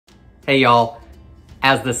Hey y'all,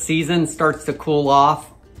 as the season starts to cool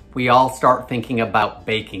off, we all start thinking about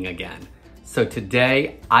baking again. So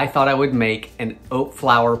today, I thought I would make an oat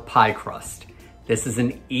flour pie crust. This is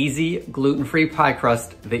an easy gluten-free pie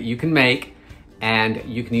crust that you can make, and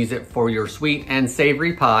you can use it for your sweet and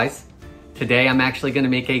savory pies. Today, I'm actually gonna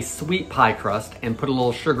make a sweet pie crust and put a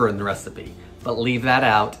little sugar in the recipe, but leave that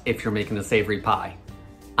out if you're making a savory pie.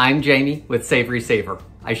 I'm Jamie with SavorySaver.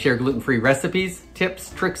 I share gluten-free recipes,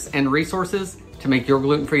 tips, tricks, and resources to make your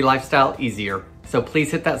gluten-free lifestyle easier. So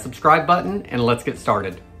please hit that subscribe button and let's get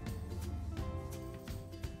started.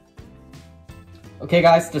 Okay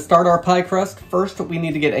guys, to start our pie crust, first we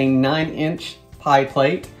need to get a 9-inch pie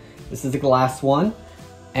plate. This is a glass one.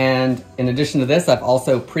 And in addition to this, I've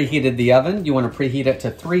also preheated the oven. You want to preheat it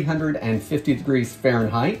to 350 degrees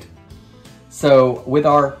Fahrenheit. So with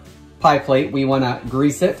our pie plate, we want to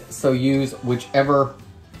grease it. So use whichever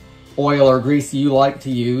oil or grease you like to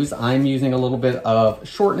use. I'm using a little bit of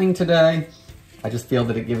shortening today. I just feel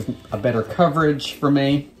that it gives a better coverage for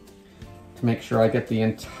me to make sure I get the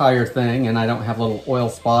entire thing and I don't have little oil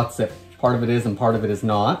spots that part of it is and part of it is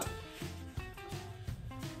not.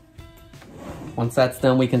 Once that's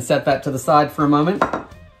done, we can set that to the side for a moment.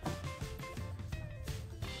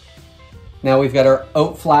 Now we've got our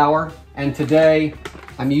oat flour, and today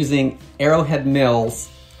I'm using Arrowhead Mills,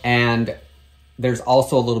 and there's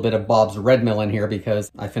also a little bit of Bob's Red Mill in here because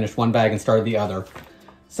I finished one bag and started the other.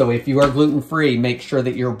 So if you are gluten-free, make sure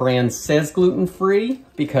that your brand says gluten-free,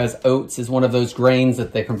 because oats is one of those grains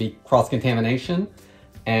that there can be cross-contamination,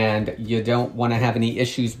 and you don't want to have any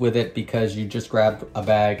issues with it because you just grabbed a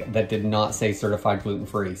bag that did not say certified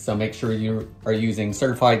gluten-free. So make sure you are using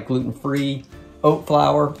certified gluten-free oat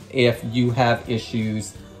flour if you have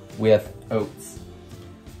issues with oats.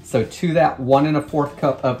 So to that 1 1/4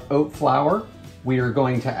 cup of oat flour, we are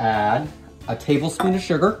going to add a tablespoon of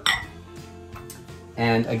sugar.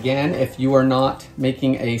 And again, if you are not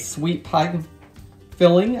making a sweet pie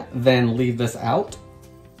filling, then leave this out.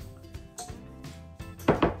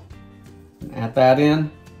 Add that in.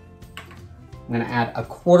 I'm gonna add a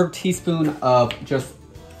 1/4 teaspoon of just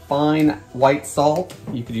fine white salt.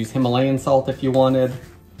 You could use Himalayan salt if you wanted.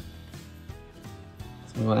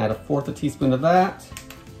 So we wanna add a 1/4 teaspoon of that.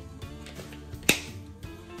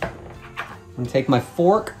 I'm gonna take my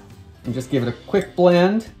fork and just give it a quick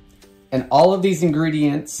blend. And all of these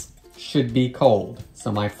ingredients should be cold.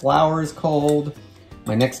 So my flour is cold.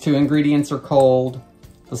 My next two ingredients are cold.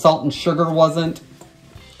 The salt and sugar wasn't,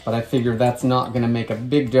 but I figured that's not gonna make a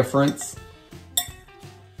big difference.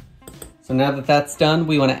 So now that that's done,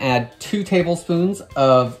 we wanna add 2 tablespoons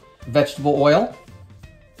of vegetable oil.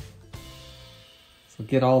 So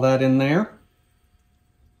get all that in there.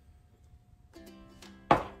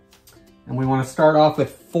 And we wanna start off with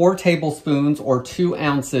 4 tablespoons or 2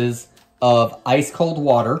 ounces of ice cold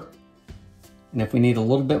water. And if we need a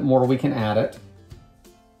little bit more, we can add it.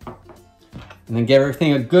 And then give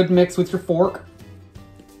everything a good mix with your fork.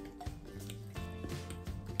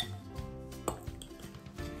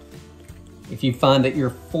 If you find that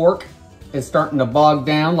your fork is starting to bog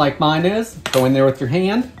down like mine is, go in there with your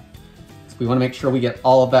hand. So we want to make sure we get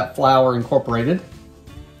all of that flour incorporated.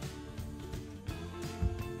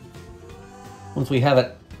 Once we have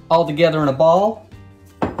it all together in a ball,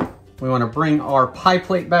 we want to bring our pie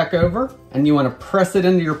plate back over, and you want to press it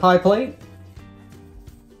into your pie plate.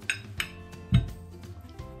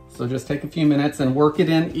 So just take a few minutes and work it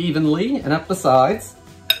in evenly and up the sides.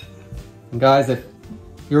 And guys, if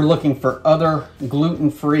you're looking for other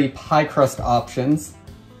gluten-free pie crust options,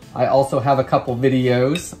 I also have a couple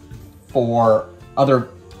videos for other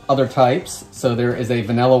types. So there is a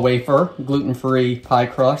vanilla wafer gluten-free pie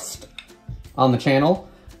crust on the channel.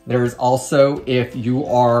 There is also, if you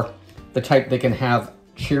are the type that can have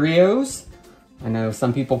Cheerios, I know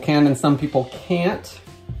some people can and some people can't.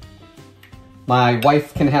 My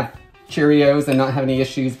wife can have Cheerios and not have any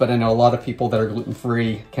issues, but I know a lot of people that are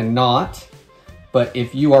gluten-free cannot. But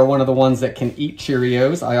if you are one of the ones that can eat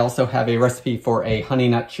Cheerios, I also have a recipe for a Honey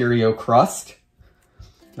Nut Cheerio crust.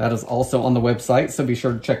 That is also on the website, so be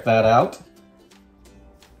sure to check that out.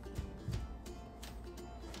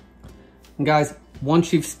 And guys,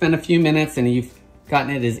 once you've spent a few minutes and you've gotten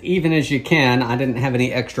it as even as you can, I didn't have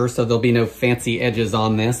any extra, so there'll be no fancy edges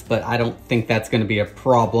on this, but I don't think that's gonna be a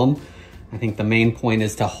problem. I think the main point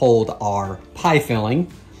is to hold our pie filling.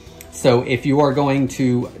 So if you are going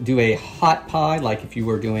to do a hot pie, like if you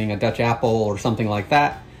were doing a Dutch apple or something like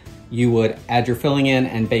that, you would add your filling in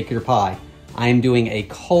and bake your pie. I'm doing a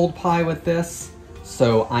cold pie with this,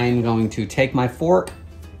 so I'm going to take my fork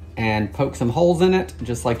and poke some holes in it,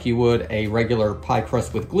 just like you would a regular pie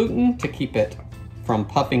crust with gluten, to keep it from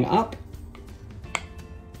puffing up.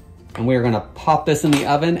 And we're gonna pop this in the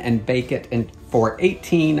oven and bake it for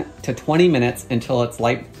 18 to 20 minutes until it's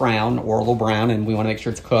light brown or a little brown, and we wanna make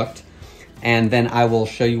sure it's cooked. And then I will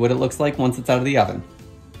show you what it looks like once it's out of the oven.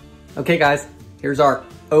 Okay guys, here's our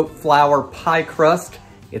oat flour pie crust.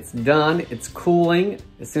 It's done, it's cooling.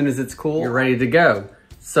 As soon as it's cool, you're ready to go.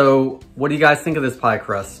 So what do you guys think of this pie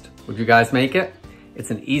crust? Would you guys make it?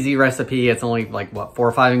 It's an easy recipe. It's only like, what, 4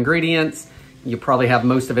 or 5 ingredients. You probably have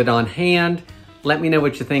most of it on hand. Let me know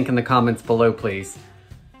what you think in the comments below, please.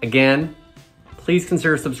 Again, please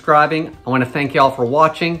consider subscribing. I want to thank y'all for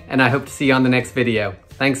watching, and I hope to see you on the next video.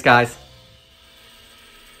 Thanks, guys.